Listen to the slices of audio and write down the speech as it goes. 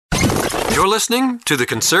You're listening to The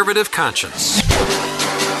Conservative Conscience.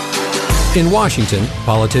 In Washington,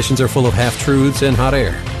 politicians are full of half-truths and hot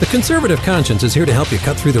air. The Conservative Conscience is here to help you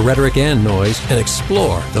cut through the rhetoric and noise and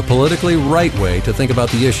explore the politically right way to think about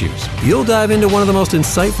the issues. You'll dive into one of the most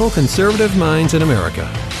insightful conservative minds in America.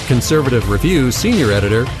 Conservative Review's senior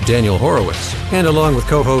editor, Daniel Horowitz. And along with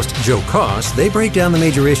co-host Joe Koss, they break down the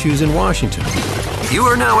major issues in Washington. You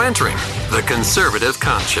are now entering The Conservative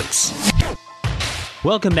Conscience.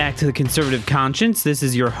 Welcome back to The Conservative Conscience. This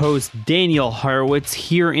is your host, Daniel Horowitz,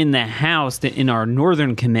 here in the house in our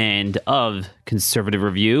northern command of Conservative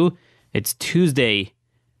Review. It's Tuesday,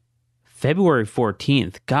 February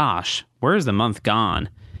 14th. Gosh, where's the month gone?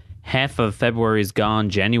 Half of February is gone.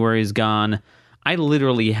 January is gone. I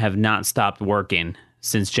literally have not stopped working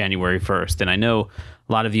since January 1st. And I know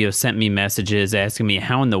a lot of you have sent me messages asking me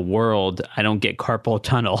how in the world I don't get carpal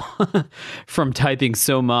tunnel from typing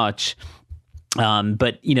so much.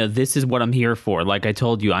 But, you know, this is what I'm here for. Like I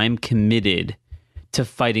told you, I'm committed to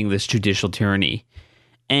fighting this judicial tyranny.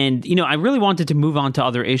 And, you know, I really wanted to move on to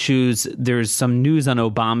other issues. There's some news on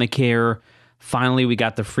Obamacare. Finally, we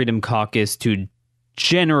got the Freedom Caucus to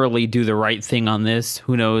generally do the right thing on this.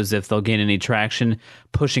 Who knows if they'll gain any traction,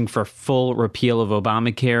 pushing for full repeal of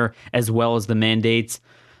Obamacare as well as the mandates.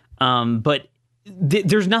 But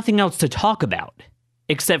there's nothing else to talk about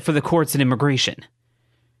except for the courts and immigration.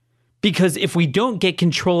 Because if we don't get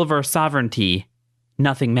control of our sovereignty,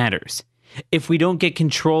 nothing matters. If we don't get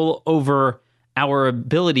control over our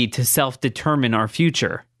ability to self-determine our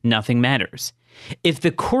future, nothing matters. If the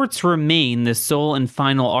courts remain the sole and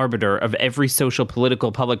final arbiter of every social,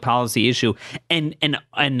 political, public policy issue and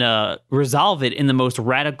resolve it in the most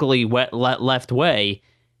radically left way,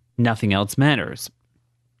 nothing else matters.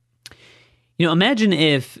 You know, imagine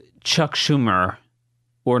if Chuck Schumer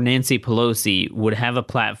or Nancy Pelosi would have a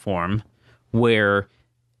platform where,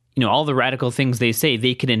 you know, all the radical things they say,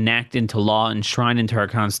 they could enact into law, enshrine into our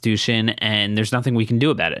Constitution, and there's nothing we can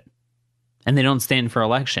do about it. And they don't stand for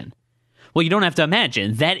election. Well, you don't have to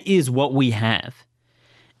imagine. That is what we have.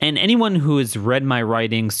 And anyone who has read my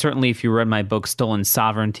writings, certainly if you read my book, Stolen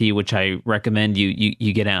Sovereignty, which I recommend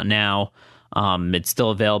you get out now, it's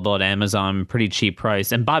still available at Amazon, pretty cheap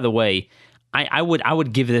price. And by the way, I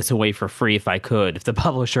would give this away for free if I could, if the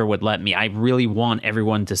publisher would let me. I really want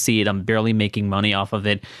everyone to see it. I'm barely making money off of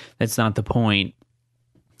it. That's not the point.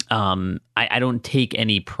 I don't take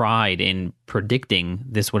any pride in predicting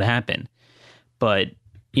this would happen. But,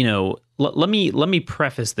 you know, let me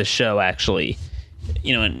preface the show, actually.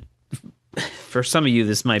 You know, and for some of you,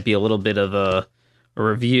 this might be a little bit of a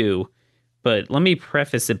review, but let me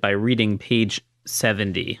preface it by reading page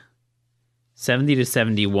 70 to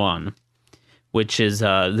 71. Which is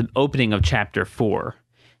the opening of chapter 4.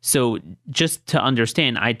 So just to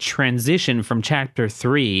understand, I transition from chapter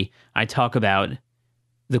 3, I talk about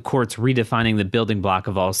the courts redefining the building block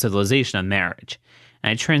of all civilization on marriage.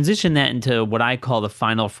 And I transition that into what I call the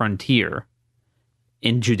final frontier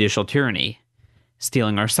in judicial tyranny,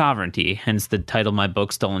 stealing our sovereignty, hence the title of my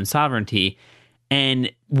book, Stolen Sovereignty. And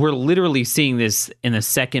we're literally seeing this in the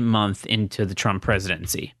second month into the Trump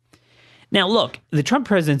presidency. Now, look, the Trump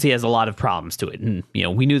presidency has a lot of problems to it. And, you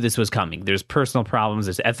know, we knew this was coming. There's personal problems,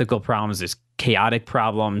 there's ethical problems, there's chaotic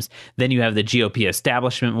problems. Then you have the GOP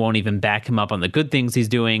establishment won't even back him up on the good things he's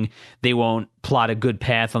doing. They won't plot a good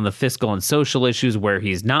path on the fiscal and social issues where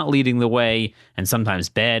he's not leading the way, and sometimes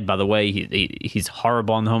bad. By the way, he's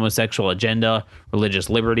horrible on the homosexual agenda, religious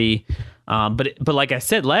liberty. But like I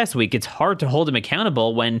said last week, it's hard to hold him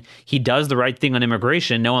accountable when he does the right thing on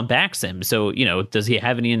immigration. No one backs him. So, you know, does he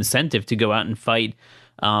have any incentive to go out and fight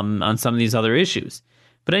on some of these other issues?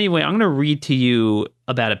 But anyway, I'm going to read to you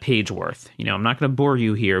about a page worth. You know, I'm not going to bore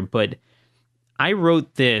you here, but I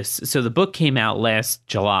wrote this. So the book came out last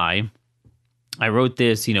July. I wrote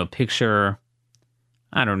this, you know, picture,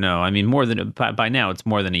 I don't know. I mean, by now it's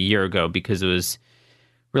more than a year ago because it was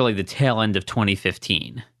really the tail end of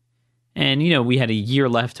 2015. And, you know, we had a year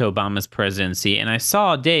left to Obama's presidency, and I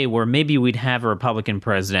saw a day where maybe we'd have a Republican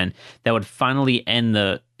president that would finally end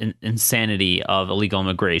the insanity of illegal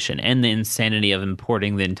immigration and the insanity of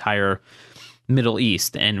importing the entire Middle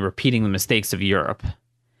East and repeating the mistakes of Europe.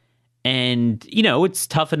 And, you know, it's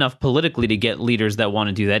tough enough politically to get leaders that want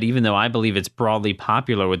to do that, even though I believe it's broadly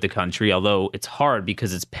popular with the country, although it's hard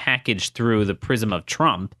because it's packaged through the prism of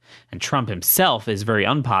Trump, and Trump himself is very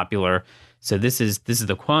unpopular. So this is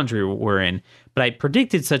the quandary we're in. But I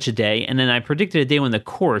predicted such a day, and then I predicted a day when the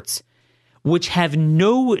courts, which have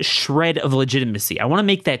no shred of legitimacy, I want to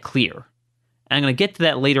make that clear. And I'm going to get to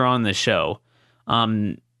that later on in the show.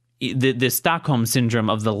 The Stockholm syndrome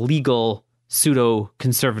of the legal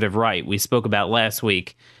pseudo-conservative right we spoke about last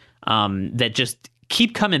week. that just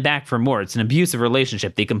keep coming back for more. It's an abusive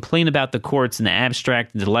relationship. They complain about the courts in the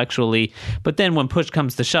abstract intellectually, but then when push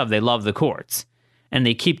comes to shove, they love the courts. And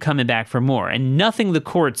they keep coming back for more. And nothing the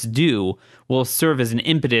courts do will serve as an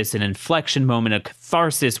impetus, an inflection moment, a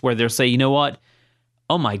catharsis where they'll say, you know what?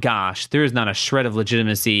 Oh my gosh, there is not a shred of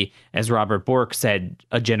legitimacy, as Robert Bork said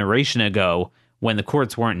a generation ago, when the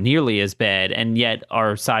courts weren't nearly as bad, and yet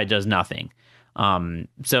our side does nothing.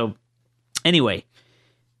 So anyway,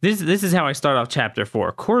 this is how I start off chapter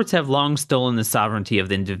 4. Courts have long stolen the sovereignty of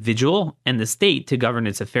the individual and the state to govern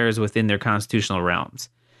its affairs within their constitutional realms.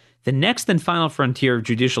 The next and final frontier of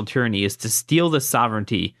judicial tyranny is to steal the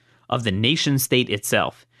sovereignty of the nation-state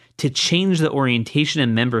itself, to change the orientation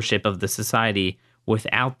and membership of the society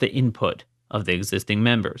without the input of the existing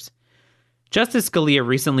members. Justice Scalia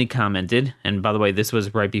recently commented, and by the way, this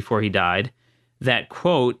was right before he died, that,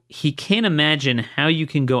 quote, he can't imagine how you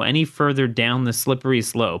can go any further down the slippery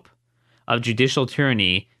slope of judicial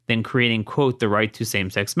tyranny than creating, quote, the right to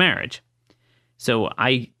same-sex marriage. So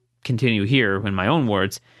I continue here in my own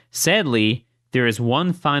words. Sadly, there is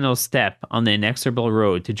one final step on the inexorable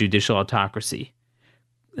road to judicial autocracy,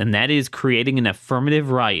 and that is creating an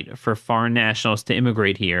affirmative right for foreign nationals to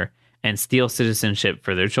immigrate here and steal citizenship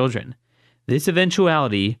for their children. This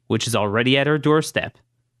eventuality, which is already at our doorstep,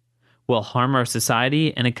 will harm our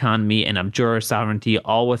society and economy and abjure our sovereignty,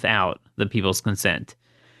 all without the people's consent.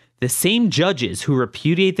 The same judges who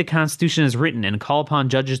repudiate the Constitution as written and call upon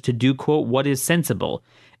judges to do, quote, what is sensible,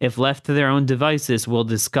 if left to their own devices, will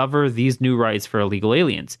discover these new rights for illegal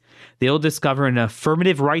aliens. They'll discover an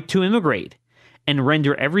affirmative right to immigrate and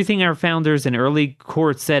render everything our founders and early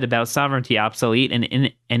courts said about sovereignty obsolete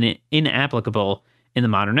and inapplicable in the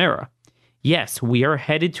modern era. Yes, we are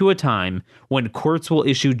headed to a time when courts will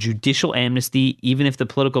issue judicial amnesty even if the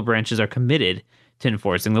political branches are committed to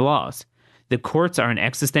enforcing the laws. The courts are an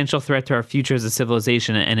existential threat to our future as a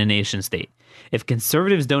civilization and a nation state. If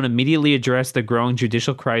conservatives don't immediately address the growing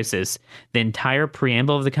judicial crisis, the entire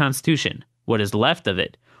preamble of the Constitution, what is left of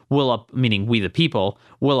it, meaning we the people,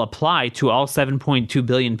 will apply to all 7.2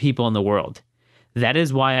 billion people in the world. That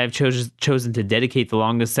is why I've chosen to dedicate the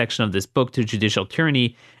longest section of this book to judicial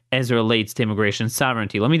tyranny as it relates to immigration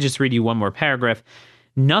sovereignty. Let me just read you one more paragraph.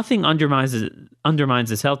 Nothing undermines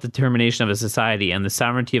the self-determination of a society and the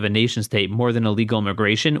sovereignty of a nation-state more than illegal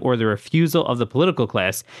immigration or the refusal of the political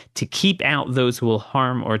class to keep out those who will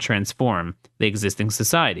harm or transform the existing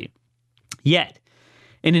society. Yet,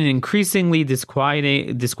 in an increasingly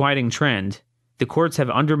disquieting trend, the courts have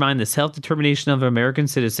undermined the self-determination of American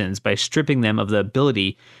citizens by stripping them of the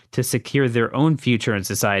ability to secure their own future in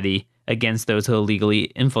society against those who illegally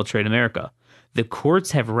infiltrate America. The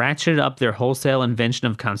courts have ratcheted up their wholesale invention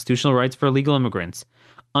of constitutional rights for illegal immigrants,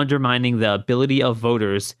 undermining the ability of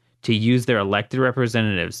voters to use their elected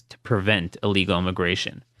representatives to prevent illegal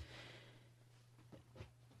immigration.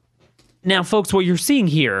 Now, folks, what you're seeing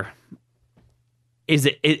here is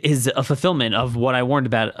a fulfillment of what I warned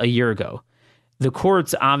about a year ago. The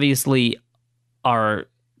courts obviously are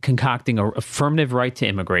concocting an affirmative right to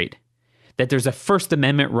immigrate, that there's a First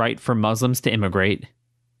Amendment right for Muslims to immigrate.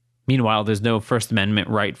 Meanwhile, there's no First Amendment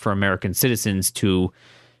right for American citizens to,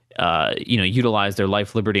 utilize their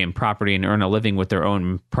life, liberty, and property and earn a living with their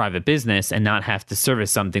own private business and not have to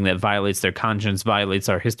service something that violates their conscience, violates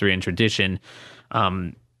our history and tradition.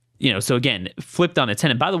 So again, flipped on its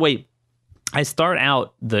head. And by the way, I start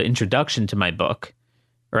out the introduction to my book,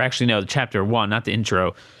 or actually, no, chapter 1, not the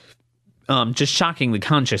intro, just shocking the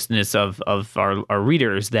consciousness of our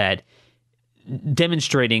readers, that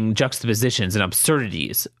demonstrating juxtapositions and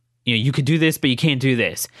absurdities. You could do this, but you can't do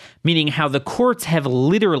this. Meaning how the courts have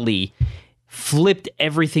literally flipped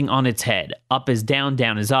everything on its head. Up is down,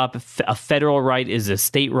 down is up. A federal right is a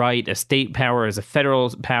state right. A state power is a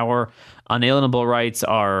federal power. Unalienable rights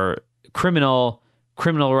are criminal.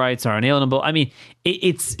 Criminal rights are unalienable. I mean,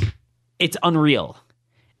 it's unreal.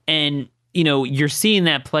 And, you're seeing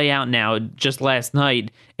that play out now. Just last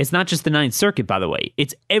night, it's not just the Ninth Circuit, by the way.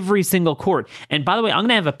 It's every single court. And by the way, I'm going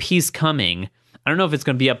to have a piece coming. I don't know if it's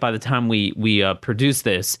going to be up by the time we produce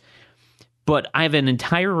this, but I have an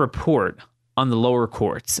entire report on the lower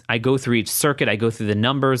courts. I go through each circuit. I go through the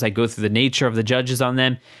numbers. I go through the nature of the judges on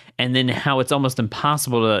them, and then how it's almost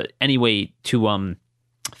impossible to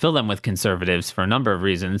fill them with conservatives for a number of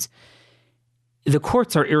reasons. The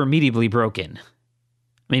courts are irremediably broken.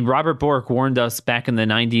 I mean, Robert Bork warned us back in the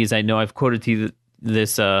 90s. I know I've quoted to you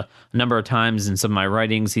this a number of times in some of my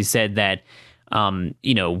writings. He said that,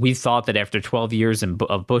 we thought that after 12 years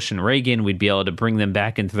of Bush and Reagan, we'd be able to bring them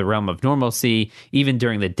back into the realm of normalcy, even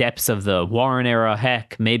during the depths of the Warren era.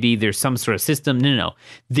 Heck, maybe there's some sort of system. No.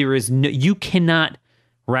 There is no, you cannot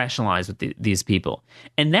rationalize with these people.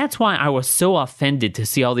 And that's why I was so offended to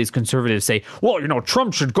see all these conservatives say, well,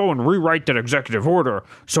 Trump should go and rewrite that executive order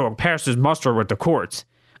so it passes muster with the courts.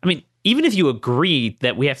 I mean, even if you agree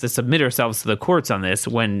that we have to submit ourselves to the courts on this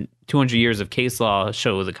when 200 years of case law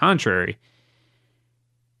show the contrary,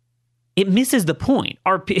 it misses the point.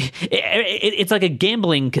 It's like a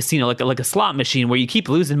gambling casino, like a slot machine where you keep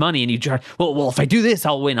losing money and you try, well, if I do this,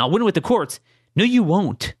 I'll win. I'll win with the courts. No, you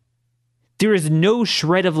won't. There is no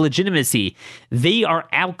shred of legitimacy. They are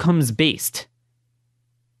outcomes based.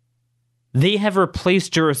 They have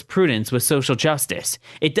replaced jurisprudence with social justice.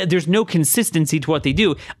 There's no consistency to what they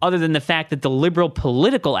do other than the fact that the liberal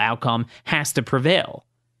political outcome has to prevail.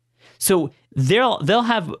 So they'll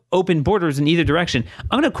have open borders in either direction.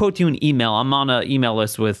 I'm going to quote you an email. I'm on an email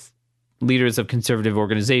list with leaders of conservative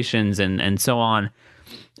organizations and so on.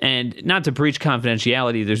 And not to breach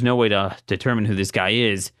confidentiality, there's no way to determine who this guy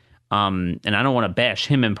is. And I don't want to bash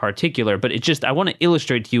him in particular, but I want to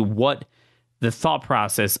illustrate to you what the thought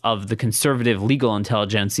process of the conservative legal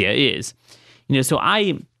intelligentsia is. So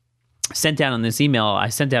I sent out on this email, I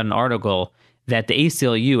sent out an article that the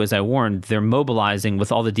ACLU, as I warned, they're mobilizing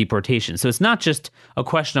with all the deportations. So it's not just a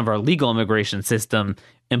question of our legal immigration system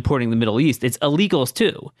importing the Middle East, it's illegals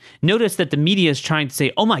too. Notice that the media is trying to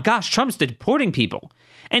say, oh my gosh, Trump's deporting people.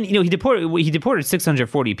 And, he deported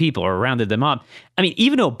 640 people or rounded them up. I mean,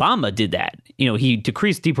 even Obama did that. He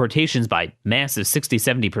decreased deportations by massive 60,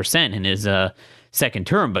 70% in his second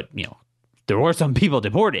term. But, there were some people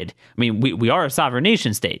deported. I mean, we are a sovereign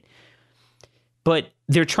nation state. But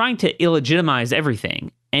they're trying to illegitimize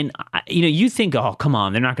everything. And, you think, oh, come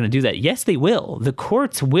on, they're not going to do that. Yes, they will. The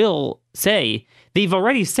courts will say, they've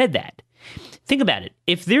already said that. Think about it.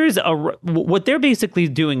 If there's what they're basically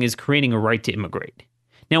doing is creating a right to immigrate.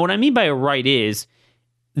 Now, what I mean by a right is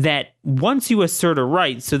that once you assert a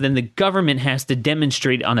right, so then the government has to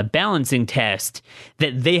demonstrate on a balancing test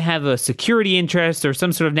that they have a security interest or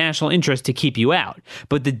some sort of national interest to keep you out.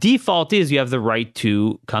 But the default is you have the right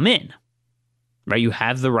to come in, right? You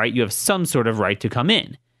have some sort of right to come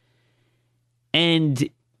in. And,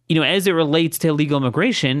 as it relates to illegal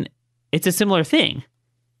immigration, it's a similar thing.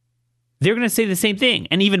 They're going to say the same thing,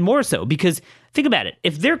 and even more so, because think about it.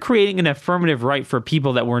 If they're creating an affirmative right for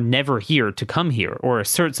people that were never here to come here or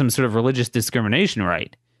assert some sort of religious discrimination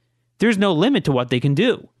right, there's no limit to what they can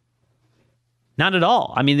do. Not at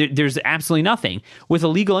all. I mean, there's absolutely nothing. With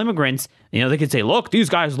illegal immigrants, they could say, look, these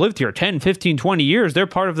guys lived here 10, 15, 20 years. They're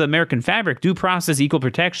part of the American fabric, due process, equal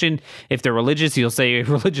protection. If they're religious, you'll say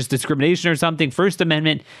religious discrimination or something, First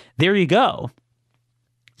Amendment. There you go.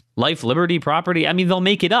 Life, liberty, property. I mean, they'll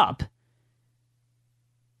make it up.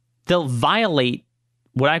 They'll violate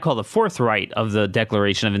what I call the fourth right of the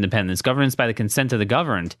Declaration of Independence, governance by the consent of the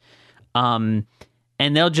governed. And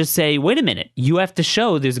they'll just say, wait a minute, you have to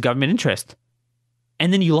show there's a government interest.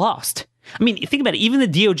 And then you lost. I mean, think about it. Even the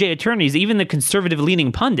DOJ attorneys, even the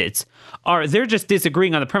conservative-leaning pundits, they're just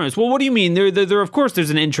disagreeing on the premise. Well, what do you mean? There, of course, there's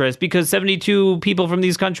an interest because 72 people from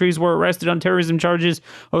these countries were arrested on terrorism charges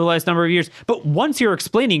over the last number of years. But once you're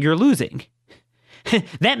explaining, you're losing.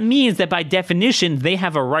 That means that by definition, they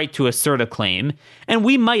have a right to assert a claim, and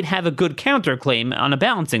we might have a good counterclaim on a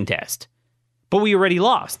balancing test. But we already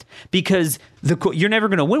lost because you're never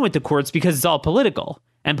going to win with the courts because it's all political.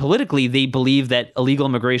 And politically, they believe that illegal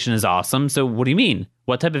immigration is awesome. So what do you mean?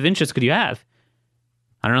 What type of interest could you have?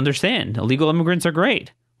 I don't understand. Illegal immigrants are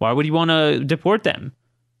great. Why would you want to deport them?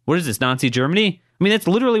 What is this, Nazi Germany? I mean, that's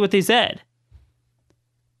literally what they said.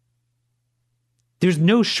 There's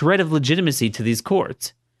no shred of legitimacy to these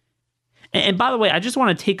courts. And by the way, I just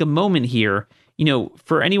want to take a moment here,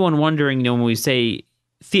 for anyone wondering, when we say,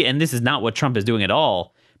 and this is not what Trump is doing at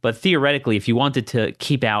all, but theoretically, if you wanted to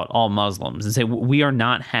keep out all Muslims and say, we are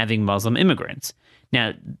not having Muslim immigrants.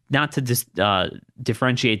 Now, not to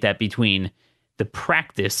differentiate that between the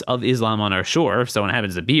practice of Islam on our shore, if someone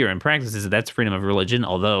happens to be here and practices it, that's freedom of religion,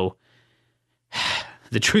 although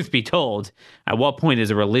the truth be told, at what point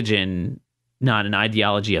is a religion not an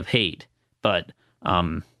ideology of hate? But,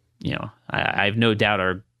 I have no doubt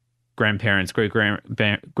our grandparents,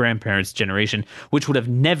 great-grandparents' generation, which would have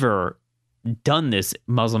never done this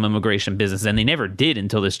Muslim immigration business, and they never did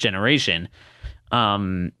until this generation.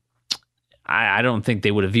 I don't think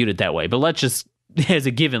they would have viewed it that way. But let's just, as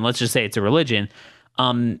a given, let's just say it's a religion.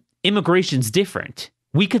 Immigration's different.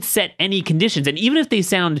 We could set any conditions, and even if they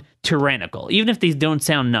sound tyrannical, even if they don't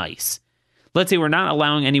sound nice, let's say we're not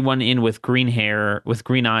allowing anyone in with green hair, with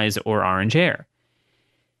green eyes, or orange hair.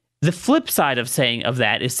 The flip side of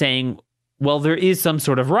that is saying, well, there is some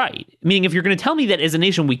sort of right. Meaning, if you're going to tell me that as a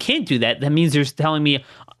nation we can't do that, that means you're telling me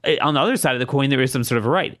on the other side of the coin there is some sort of a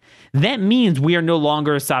right. That means we are no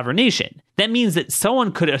longer a sovereign nation. That means that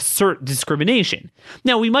someone could assert discrimination.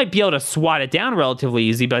 Now, we might be able to swat it down relatively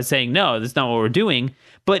easy by saying, no, that's not what we're doing.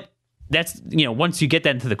 But that's, once you get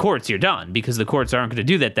that into the courts, you're done, because the courts aren't going to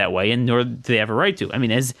do that way, and nor do they have a right to. I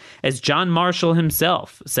mean, as John Marshall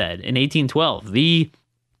himself said in 1812, the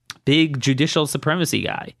big judicial supremacy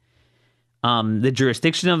guy, the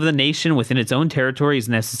jurisdiction of the nation within its own territory is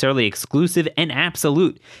necessarily exclusive and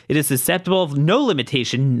absolute. It is susceptible of no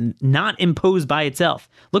limitation not imposed by itself.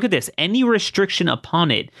 Look at this. Any restriction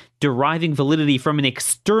upon it deriving validity from an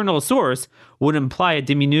external source would imply a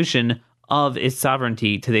diminution of its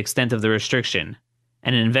sovereignty to the extent of the restriction,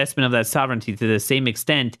 and an investment of that sovereignty to the same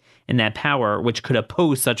extent in that power which could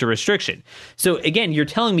oppose such a restriction. So again, you're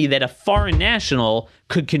telling me that a foreign national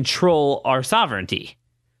could control our sovereignty.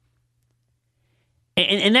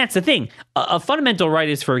 And that's the thing. A fundamental right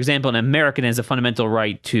is, for example, an American has a fundamental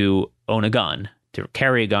right to own a gun, to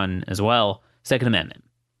carry a gun as well, Second Amendment.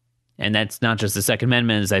 And that's not just the Second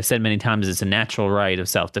Amendment. As I've said many times, it's a natural right of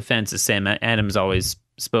self-defense, as Sam Adams always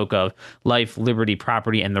spoke of: life, liberty,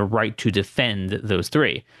 property, and the right to defend those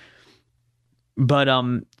three. But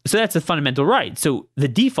so that's a fundamental right. So the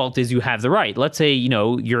default is you have the right. Let's say,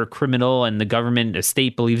 you're a criminal and the government, a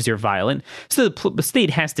state believes you're violent. So the state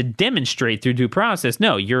has to demonstrate through due process,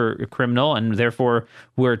 no, you're a criminal, and therefore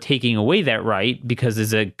we're taking away that right because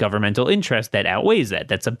there's a governmental interest that outweighs that.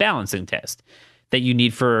 That's a balancing test that you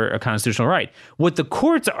need for a constitutional right. What the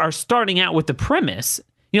courts are starting out with the premise,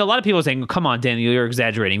 a lot of people are saying, come on, Daniel, you're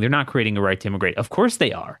exaggerating. They're not creating a right to immigrate. Of course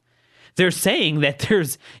they are. They're saying that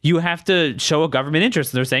you have to show a government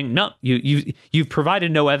interest. They're saying, no, you've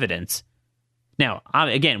provided no evidence. Now,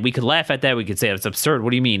 again, we could laugh at that. We could say it's absurd. What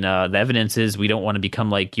do you mean? The evidence is we don't want to become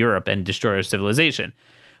like Europe and destroy our civilization.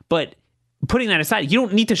 But putting that aside, you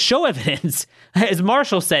don't need to show evidence. As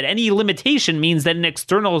Marshall said, any limitation means that an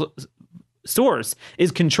external source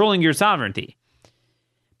is controlling your sovereignty.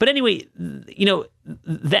 But anyway,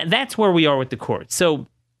 that's where we are with the courts. So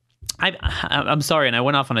I'm sorry, and I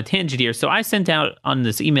went off on a tangent here. So I sent out on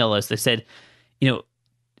this email list, I said,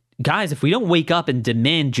 guys, if we don't wake up and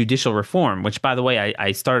demand judicial reform, which, by the way,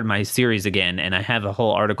 I started my series again, and I have a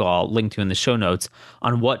whole article I'll link to in the show notes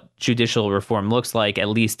on what judicial reform looks like, at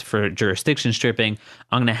least for jurisdiction stripping.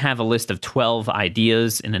 I'm going to have a list of 12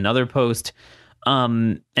 ideas in another post.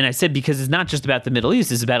 And I said, because it's not just about the Middle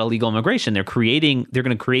East, it's about illegal immigration. They're going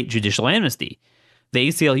to create judicial amnesty. The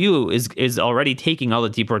ACLU is already taking all the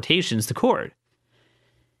deportations to court.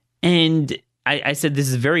 And I said, this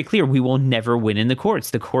is very clear. We will never win in the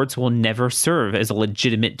courts. The courts will never serve as a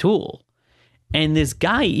legitimate tool. And this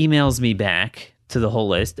guy emails me back to the whole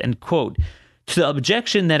list and, quote, to the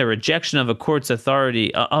objection that a rejection of a court's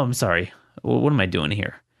authority. I'm sorry. What am I doing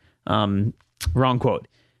here? Wrong quote.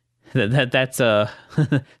 That's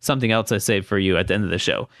something else I saved for you at the end of the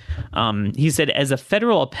show. He said, as a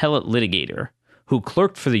federal appellate litigator who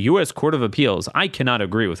clerked for the U.S. Court of Appeals, I cannot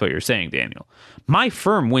agree with what you're saying, Daniel. My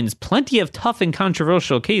firm wins plenty of tough and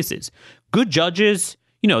controversial cases. Good judges,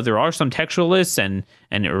 there are some textualists and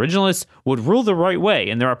originalists, would rule the right way,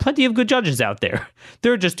 and there are plenty of good judges out there.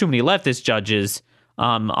 There are just too many leftist judges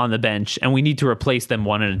on the bench, and we need to replace them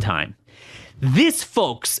one at a time. This,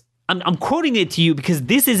 folks, I'm quoting it to you because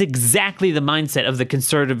this is exactly the mindset of the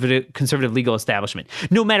conservative legal establishment.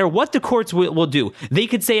 No matter what the courts will do, they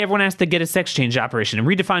could say everyone has to get a sex change operation and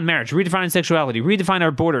redefine marriage, redefine sexuality, redefine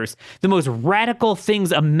our borders, the most radical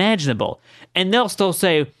things imaginable. And they'll still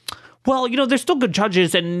say, well, there's still good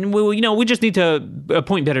judges and we just need to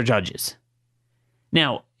appoint better judges.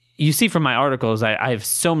 Now, you see from my articles, I have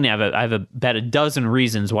so many, I have about a dozen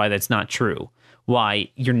reasons why that's not true. Why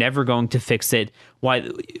you're never going to fix it, why,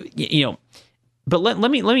 but let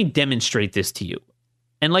me demonstrate this to you.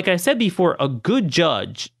 And like I said before, a good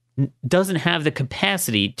judge doesn't have the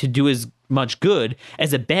capacity to do as much good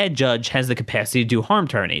as a bad judge has the capacity to do harm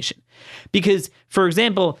to our nation. Because, for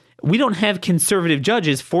example, we don't have conservative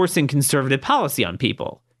judges forcing conservative policy on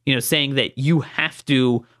people, saying that you have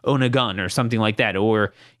to own a gun or something like that,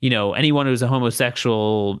 or, anyone who's a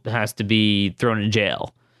homosexual has to be thrown in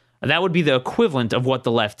jail. That would be the equivalent of what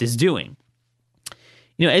the left is doing.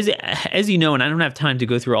 As you know, and I don't have time to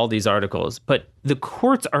go through all these articles, but the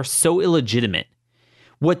courts are so illegitimate.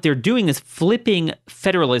 What they're doing is flipping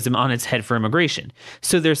federalism on its head for immigration.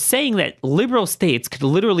 So they're saying that liberal states could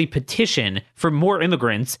literally petition for more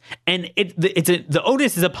immigrants, and the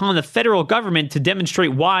onus is upon the federal government to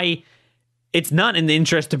demonstrate why it's not in the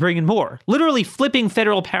interest to bring in more. Literally flipping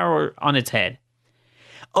federal power on its head.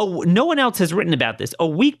 Oh, no one else has written about this. A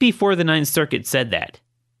week before the Ninth Circuit said that,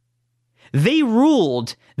 they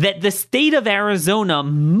ruled that the state of Arizona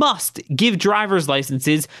must give driver's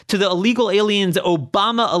licenses to the illegal aliens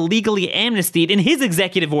Obama illegally amnestied in his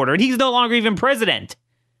executive order, and he's no longer even president.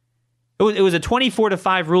 It was a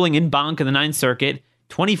 24-5 ruling in Bonk in the Ninth Circuit,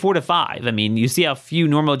 24-5. I mean, you see how few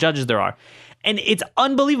normal judges there are. And it's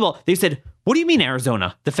unbelievable. They said, what do you mean,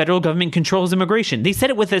 Arizona? The federal government controls immigration. They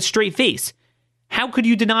said it with a straight face. How could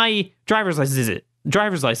you deny driver's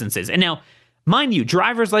licenses? And now, mind you,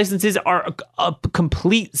 driver's licenses are a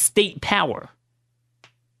complete state power.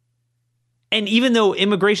 And even though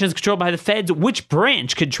immigration is controlled by the feds, which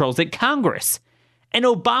branch controls it? Congress. And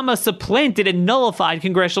Obama supplanted and nullified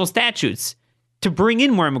congressional statutes to bring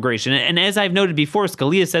in more immigration. And as I've noted before,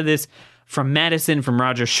 Scalia said this from Madison, from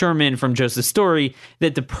Roger Sherman, from Joseph Story,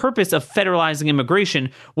 that the purpose of federalizing immigration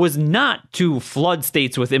was not to flood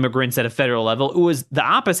states with immigrants at a federal level. It was the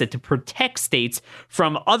opposite, to protect states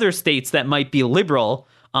from other states that might be liberal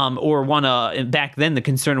or want to, back then the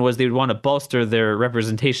concern was they would want to bolster their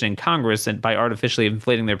representation in Congress and by artificially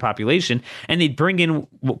inflating their population. And they'd bring in,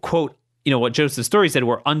 quote, what Joseph Story said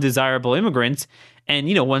were undesirable immigrants. And,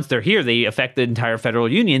 once they're here, they affect the entire federal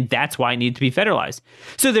union. That's why it needs to be federalized.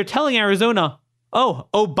 So they're telling Arizona, oh,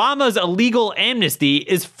 Obama's illegal amnesty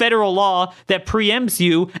is federal law that preempts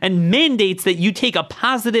you and mandates that you take a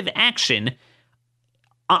positive action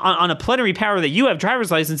on a plenary power that you have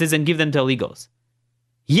driver's licenses and give them to illegals.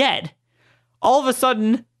 Yet, all of a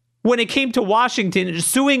sudden, when it came to Washington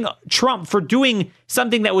suing Trump for doing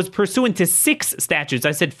something that was pursuant to 6 statutes,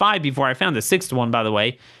 I said 5 before I found the 6th one, by the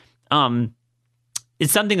way,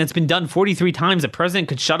 it's something that's been done 43 times. The president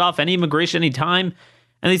could shut off any immigration anytime.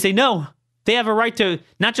 And they say, no, they have a right to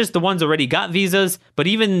not just the ones already got visas, but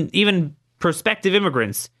even prospective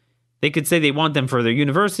immigrants. They could say they want them for their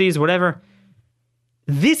universities, whatever.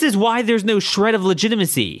 This is why there's no shred of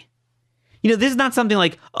legitimacy. This is not something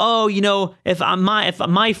like, if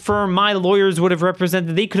my firm, my lawyers would have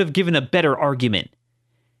represented, they could have given a better argument.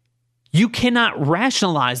 You cannot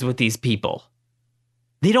rationalize with these people.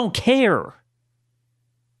 They don't care.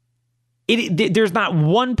 There's not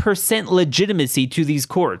 1% legitimacy to these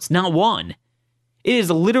courts. Not one. It is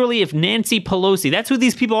literally if Nancy Pelosi, that's who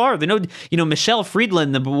these people are. They know, Michelle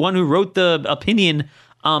Friedland, the one who wrote the opinion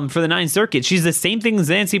for the Ninth Circuit, she's the same thing as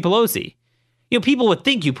Nancy Pelosi. People would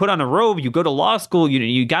think you put on a robe, you go to law school,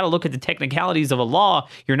 you got to look at the technicalities of a law.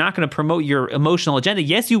 You're not going to promote your emotional agenda.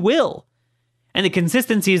 Yes, you will. And the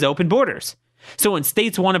consistency is open borders. So when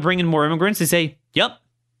states want to bring in more immigrants, they say, yep,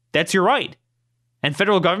 that's your right. And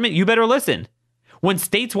federal government, you better listen. When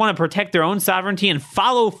states want to protect their own sovereignty and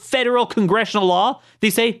follow federal congressional law,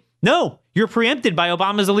 they say, no, you're preempted by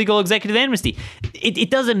Obama's illegal executive amnesty.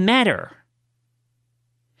 It doesn't matter.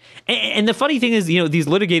 And the funny thing is, these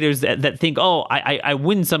litigators that think, I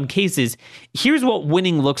win some cases. Here's what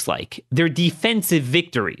winning looks like. They're defensive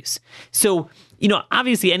victories. So,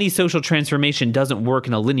 obviously any social transformation doesn't work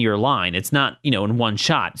in a linear line. It's not, in one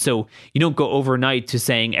shot. So you don't go overnight to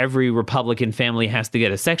saying every Republican family has to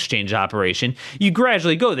get a sex change operation. You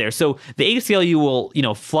gradually go there. So the ACLU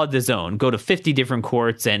will, flood the zone, go to 50 different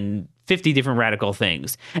courts and 50 different radical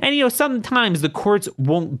things. And, sometimes the courts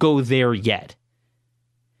won't go there yet.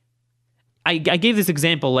 I gave this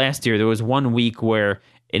example last year. There was 1 week where,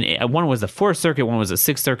 one was the 4th Circuit, one was the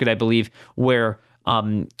 6th Circuit, I believe, where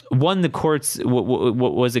one, the courts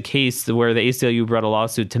was a case where the ACLU brought a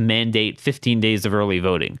lawsuit to mandate 15 days of early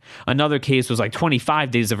voting. Another case was like 25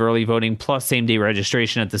 days of early voting plus same-day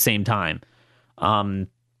registration at the same time.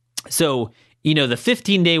 So, the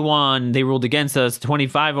 15-day one, they ruled against us.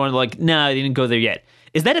 25 one, like, no, they didn't go there yet.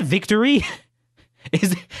 Is that a victory?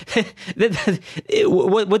 Is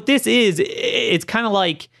what this is? It's kind of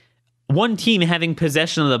like one team having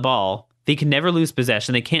possession of the ball. They can never lose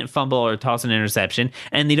possession. They can't fumble or toss an interception,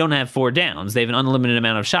 and they don't have 4 downs. They have an unlimited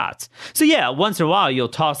amount of shots. So yeah, once in a while you'll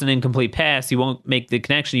toss an incomplete pass. You won't make the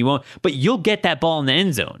connection. But you'll get that ball in the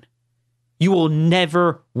end zone. You will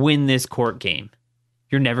never win this court game.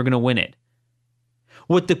 You're never going to win it.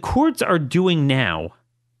 What the courts are doing now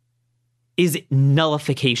is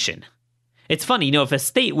nullification. It's funny, if a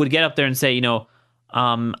state would get up there and say,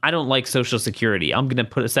 I don't like Social Security. I'm going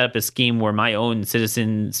to set up a scheme where my own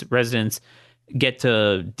citizens, residents, get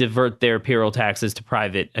to divert their payroll taxes to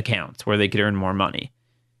private accounts where they could earn more money.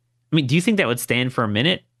 I mean, do you think that would stand for a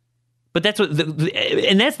minute? But that's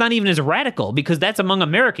and that's not even as radical because that's among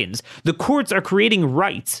Americans. The courts are creating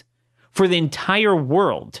rights for the entire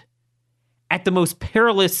world at the most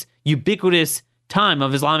perilous, ubiquitous time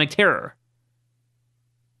of Islamic terror.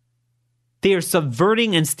 They are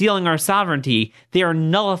subverting and stealing our sovereignty. They are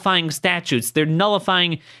nullifying statutes. They're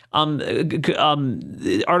nullifying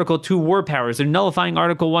Article 2 war powers. They're nullifying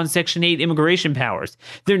Article 1, Section 8 immigration powers.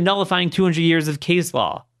 They're nullifying 200 years of case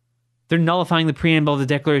law. They're nullifying the preamble of the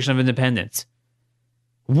Declaration of Independence.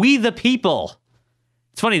 We the people.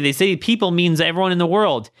 It's funny, they say people means everyone in the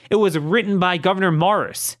world. It was written by Governor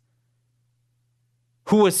Morris,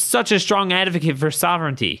 who was such a strong advocate for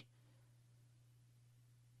sovereignty.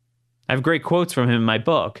 I have great quotes from him in my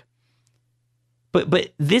book.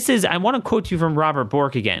 But this is, I want to quote you from Robert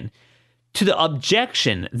Bork again. To the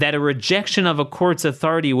objection that a rejection of a court's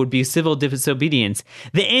authority would be civil disobedience,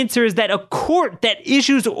 the answer is that a court that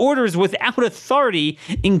issues orders without authority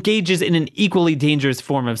engages in an equally dangerous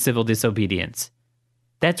form of civil disobedience.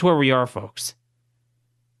 That's where we are, folks.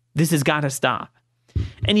 This has got to stop.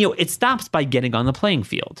 And, it stops by getting on the playing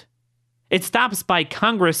field. It stops by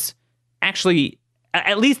Congress actually,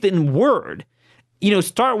 at least in word,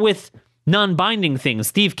 start with non-binding things.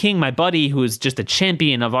 Steve King, my buddy, who is just a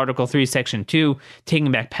champion of Article 3, Section 2,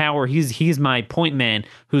 taking back power, he's my point man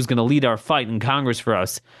who's going to lead our fight in Congress for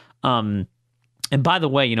us. And by the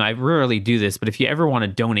way, I rarely do this, but if you ever want to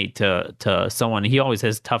donate to someone, he always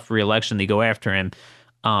has tough re-election. They go after him.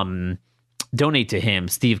 Donate to him,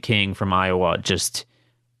 Steve King from Iowa.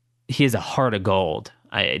 He has a heart of gold.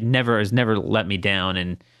 Has never let me down,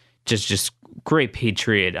 and just great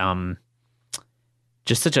patriot.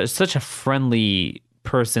 Just such a friendly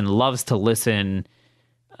person. Loves to listen.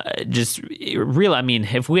 Real. I mean,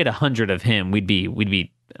 if we had 100 of him, we'd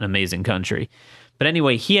be an amazing country. But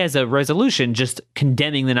anyway, he has a resolution just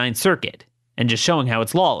condemning the Ninth Circuit and just showing how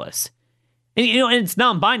it's lawless. And, and it's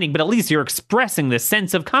non-binding, but at least you're expressing the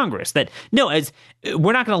sense of Congress that, no,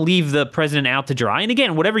 we're not going to leave the president out to dry. And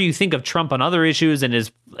again, whatever you think of Trump on other issues and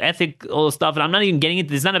his ethical stuff, and I'm not even getting into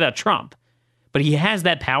this, it's not about Trump. But he has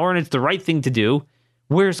that power, and it's the right thing to do.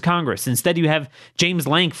 Where's Congress? Instead, you have James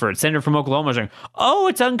Lankford, senator from Oklahoma, saying, oh,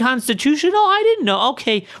 it's unconstitutional? I didn't know.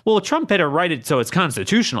 Okay, well, Trump better write it so it's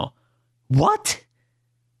constitutional. What?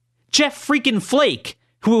 Jeff freaking Flake,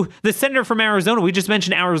 who the senator from Arizona, we just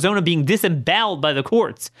mentioned Arizona being disemboweled by the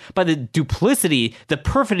courts, by the duplicity, the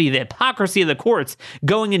perfidy, the hypocrisy of the courts,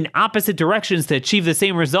 going in opposite directions to achieve the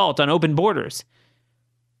same result on open borders.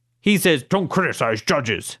 He says, don't criticize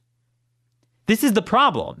judges. This is the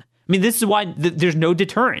problem. I mean, this is why there's no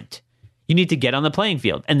deterrent. You need to get on the playing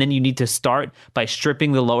field, and then you need to start by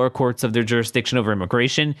stripping the lower courts of their jurisdiction over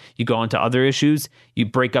immigration. You go on to other issues. You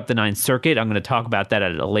break up the Ninth Circuit. I'm going to talk about that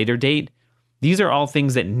at a later date. These are all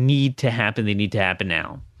things that need to happen. They need to happen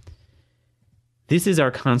now. This is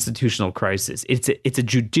our constitutional crisis. It's a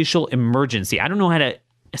judicial emergency. I don't know how to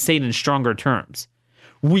say it in stronger terms.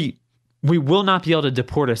 We will not be able to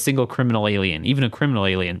deport a single criminal alien, even a criminal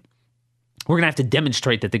alien. We're going to have to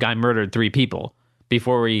demonstrate that the guy murdered 3 people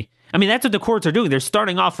before that's what the courts are doing. They're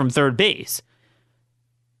starting off from third base.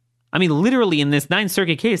 I mean, literally in this Ninth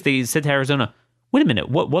Circuit case, they said to Arizona, wait a minute,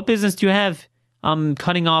 what business do you have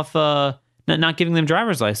cutting off, not giving them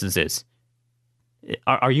driver's licenses?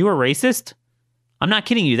 Are you a racist? I'm not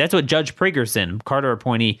kidding you. That's what Judge Pragerson, Carter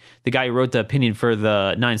appointee, the guy who wrote the opinion for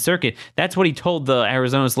the Ninth Circuit, that's what he told the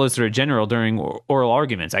Arizona Solicitor General during oral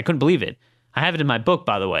arguments. I couldn't believe it. I have it in my book,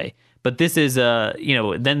 by the way. But this is,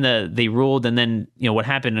 then they ruled, and then, what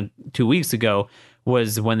happened 2 weeks ago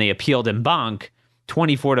was when they appealed en banc,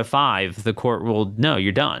 24-5, the court ruled, no,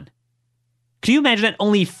 you're done. Can you imagine that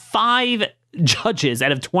only 5 judges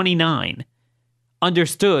out of 29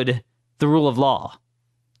 understood the rule of law?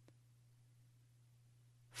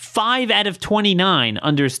 5 out of 29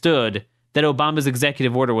 understood that Obama's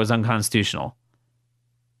executive order was unconstitutional.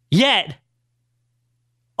 Yet,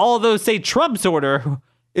 all those say Trump's order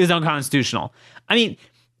is unconstitutional. I mean,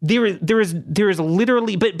 there is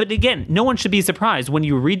literally, but again, no one should be surprised when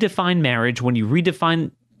you redefine marriage, when you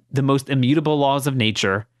redefine the most immutable laws of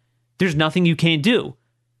nature, there's nothing you can't do.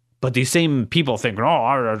 But these same people think,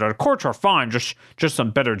 the courts are fine, just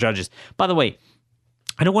some better judges. By the way,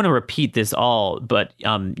 I don't want to repeat this all, but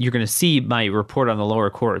you're going to see my report on the lower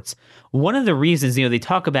courts. One of the reasons, they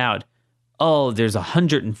talk about, there's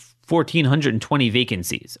 120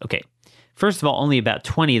 vacancies. Okay. First of all, only about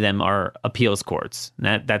 20 of them are appeals courts.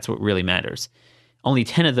 That's what really matters. Only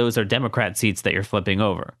 10 of those are Democrat seats that you're flipping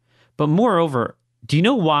over. But moreover, do you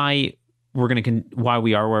know why why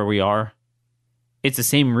we are where we are? It's the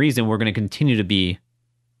same reason we're going to continue to be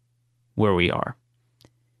where we are.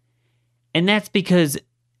 And that's because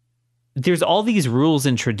there's all these rules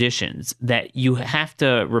and traditions that you have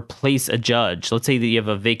to replace a judge. Let's say that you have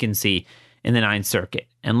a vacancy in the Ninth Circuit.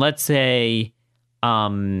 And let's say,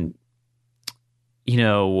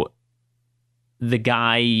 the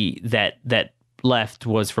guy that left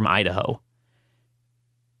was from Idaho.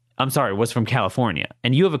 I'm sorry, was from California.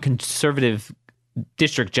 And you have a conservative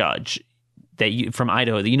district judge from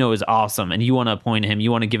Idaho that you know is awesome, and you want to appoint him,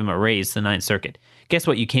 you want to give him a raise to the Ninth Circuit. Guess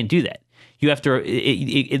what? You can't do that. You have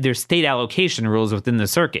to. There's state allocation rules within the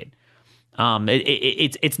circuit.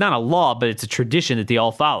 It's not a law, but it's a tradition that they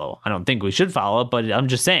all follow. I don't think we should follow it, but I'm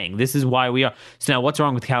just saying this is why we are. So now, what's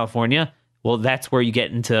wrong with California? Well, that's where you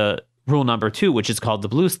get into rule number 2, which is called the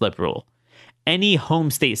blue slip rule. Any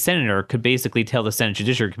home state senator could basically tell the Senate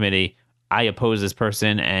Judiciary Committee, I oppose this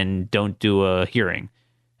person and don't do a hearing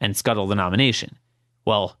and scuttle the nomination.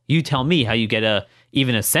 Well, you tell me how you get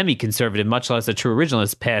even a semi-conservative, much less a true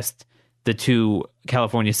originalist, past the 2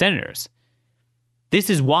 California senators. This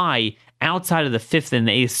is why outside of the 5th and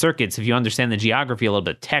the 8th circuits, if you understand the geography a little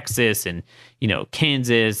bit, Texas and,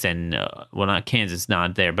 Kansas and, well, not Kansas,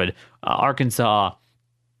 not there, but Arkansas,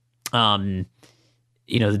 the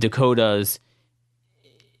Dakotas,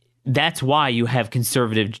 that's why you have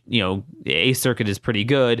conservative, the 8th circuit is pretty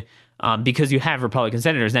good because you have Republican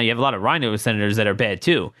senators. Now you have a lot of rhino senators that are bad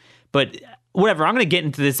too, but whatever, I'm going to get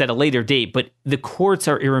into this at a later date, but the courts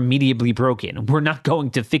are irremediably broken. We're not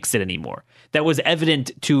going to fix it anymore. That was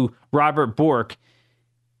evident to Robert Bork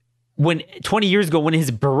when 20 years ago, when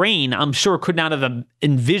his brain, I'm sure, could not have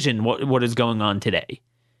envisioned what is going on today.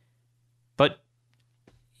 But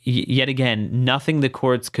yet again, nothing the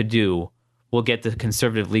courts could do will get the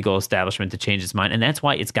conservative legal establishment to change its mind. And that's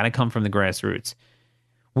why it's got to come from the grassroots.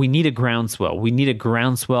 We need a groundswell. We need a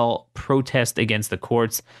groundswell protest against the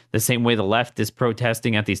courts, the same way the left is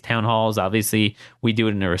protesting at these town halls. Obviously, we do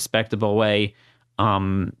it in a respectable way.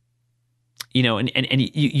 And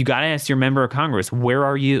you got to ask your member of Congress, where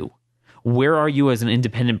are you? Where are you as an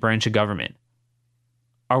independent branch of government?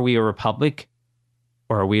 Are we a republic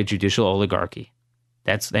or are we a judicial oligarchy?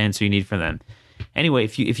 That's the answer you need from them. Anyway,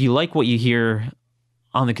 if you like what you hear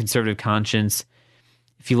on the Conservative Conscience,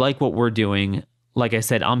 if you like what we're doing, like I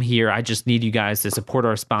said, I'm here. I just need you guys to support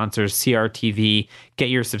our sponsors, CRTV. Get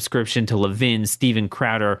your subscription to Levin, Steven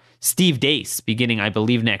Crowder, Steve Dace, beginning, I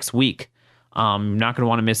believe, next week. Not going to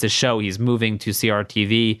want to miss his show. He's moving to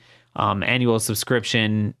CRTV. Annual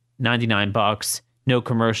subscription, $99. No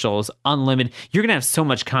commercials, unlimited. You're going to have so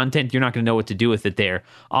much content, you're not going to know what to do with it there.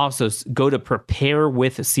 Also, go to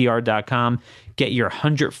preparewithcr.com. Get your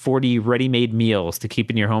 140 ready-made meals to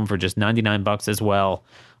keep in your home for just $99 as well.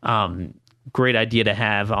 Great idea to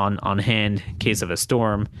have on hand in case of a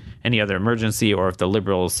storm, any other emergency, or if the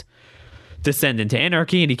liberals descend into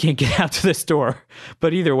anarchy and you can't get out to the store.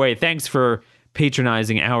 But either way, thanks for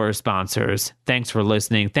patronizing our sponsors. Thanks for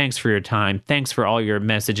listening. Thanks for your time. Thanks for all your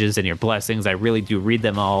messages and your blessings. I really do read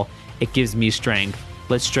them all. It gives me strength.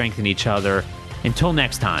 Let's strengthen each other. Until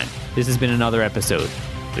next time, this has been another episode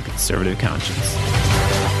of The Conservative Conscience.